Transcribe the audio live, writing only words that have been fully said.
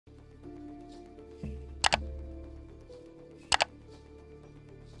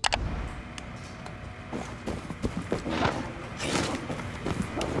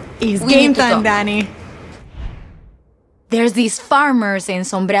It's game time, Danny. There's these farmers in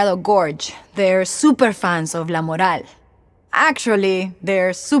Sombreado Gorge. They're super fans of La Moral. Actually,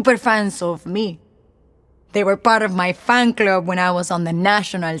 they're super fans of me. They were part of my fan club when I was on the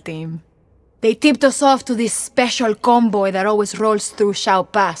national team. They tipped us off to this special convoy that always rolls through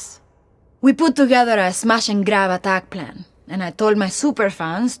Schaub Pass. We put together a smash-and-grab attack plan, and I told my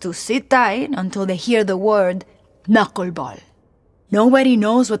superfans to sit tight until they hear the word KnuckleBall. Nobody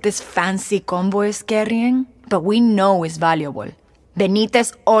knows what this fancy convoy is carrying, but we know it's valuable.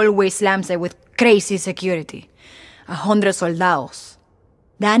 Benitez always slams it with crazy security. 100 soldados.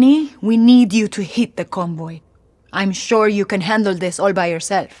 Danny, we need you to hit the convoy. I'm sure you can handle this all by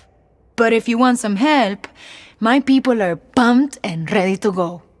yourself. But if you want some help, my people are pumped and ready to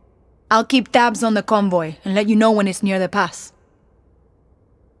go. I'll keep tabs on the convoy and let you know when it's near the pass.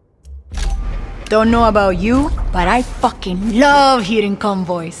 Don't know about you, but I fucking love hitting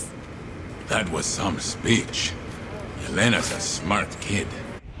convoys. That was some speech. Yelena's a smart kid.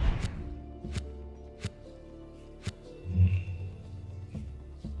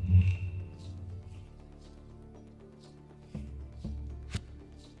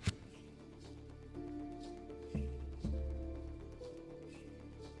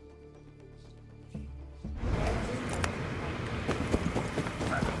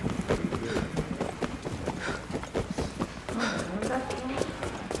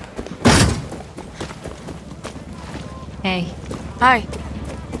 Hey. Hi.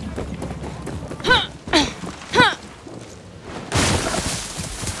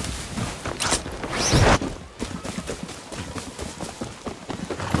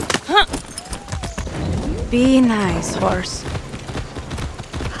 Be nice, horse.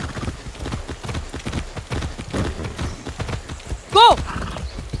 Go!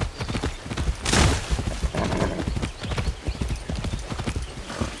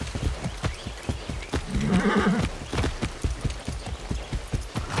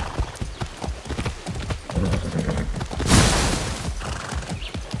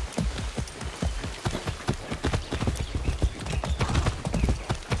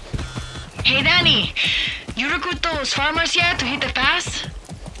 Hey, Danny, you recruit those farmers yet to hit the pass?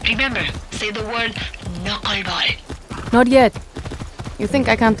 Remember, say the word KnuckleBall. Not yet. You think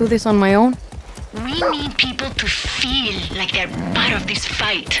I can't do this on my own? We need people to feel like they're part of this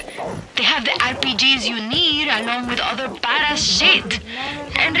fight. They have the RPGs you need along with other badass shit.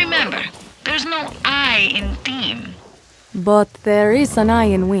 And remember, there's no I in team. But there is an I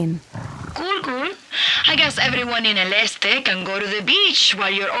in win. Cool, cool. I guess everyone in El Este can go to the beach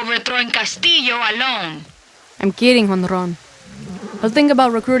while you're overthrowing Castillo alone. I'm kidding, Honron. I'll think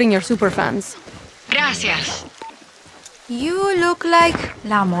about recruiting your superfans. Gracias. You look like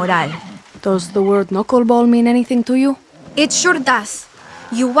La Moral. Does the word knuckleball mean anything to you? It sure does.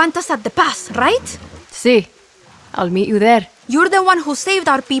 You want us at the pass, right? Si. I'll meet you there. You're the one who saved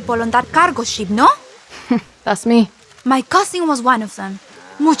our people on that cargo ship, no? That's me. My cousin was one of them.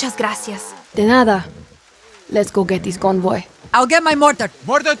 Muchas gracias. De nada. Let's go get this convoy. I'll get my mortar.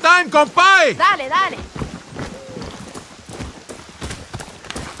 Mortar time, compay! Dale, dale.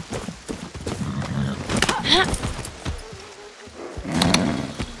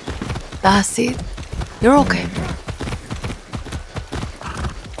 That's it. You're okay.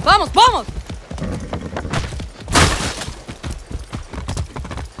 Vamos, vamos!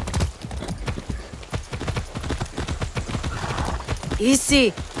 Easy.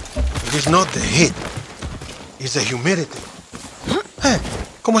 It is not the heat. It's the humidity. Hey,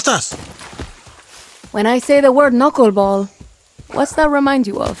 ¿cómo estás? When I say the word knuckleball, what's that remind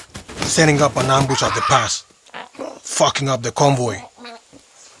you of? Setting up an ambush at the pass. Fucking up the convoy.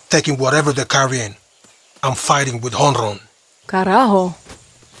 Taking whatever they're carrying. I'm fighting with Honron. Carajo.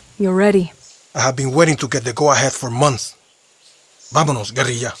 You're ready. I have been waiting to get the go-ahead for months. Vámonos,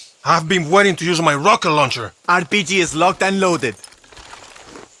 guerrilla. I've been waiting to use my rocket launcher. RPG is locked and loaded.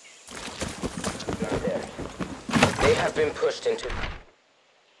 They have been pushed into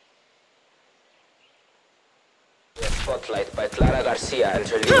the spotlight by Clara Garcia and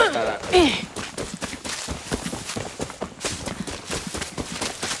her leader.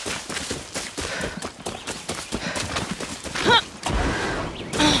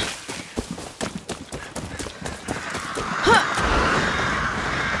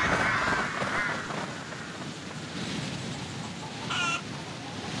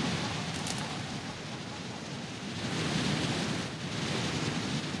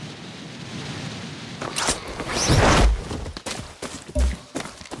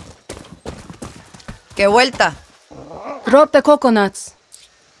 ¿Qué vuelta? Drop the coconuts.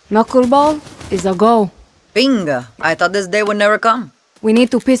 Knuckleball is a go. Bingo. I thought this day would never come. We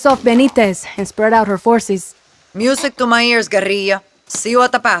need to piss off Benitez and spread out her forces. Music to my ears, guerrilla. See you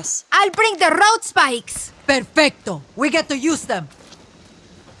at the pass. I'll bring the road spikes. Perfecto. We get to use them.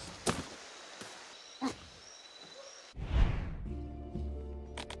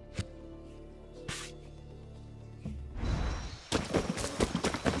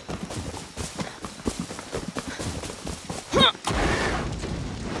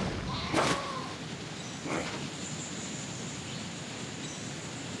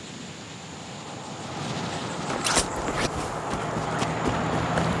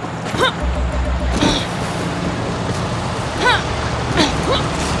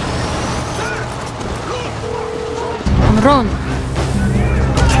 Run!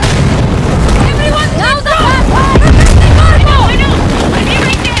 Everyone, now the path! Cargo! I know! I'll be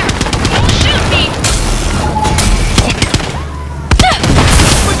right there! Don't shoot me!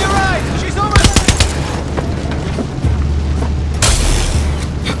 With your eyes! She's over!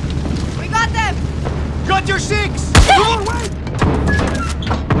 We got them! Got your six! Come on, wait!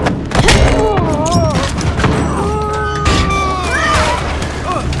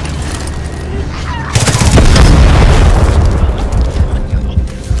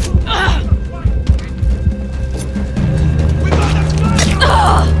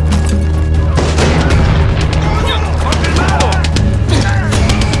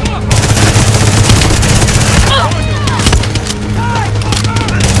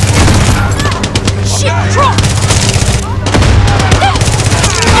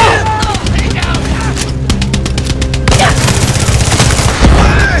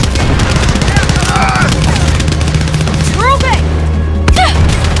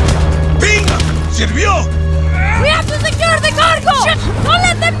 We have to secure the cargo! Shit! Don't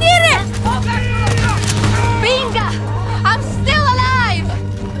let them near it! Binga! I'm still alive!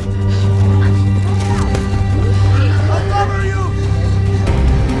 I'll cover you!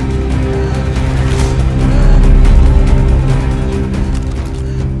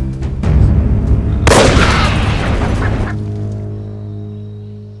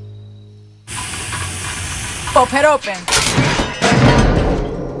 Pop it open.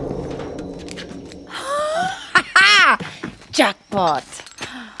 Jackpot.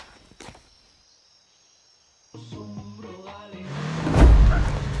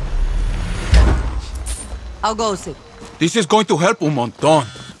 How goes it? This is going to help un montón.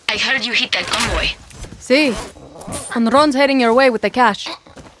 I heard you hit that convoy. See? And Ron's heading your way with the cash.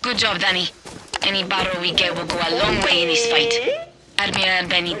 Good job, Danny. Any barrel we get will go a long way in this fight. Admiral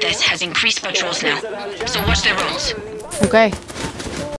Benitez has increased patrols now, so watch the roads. Okay.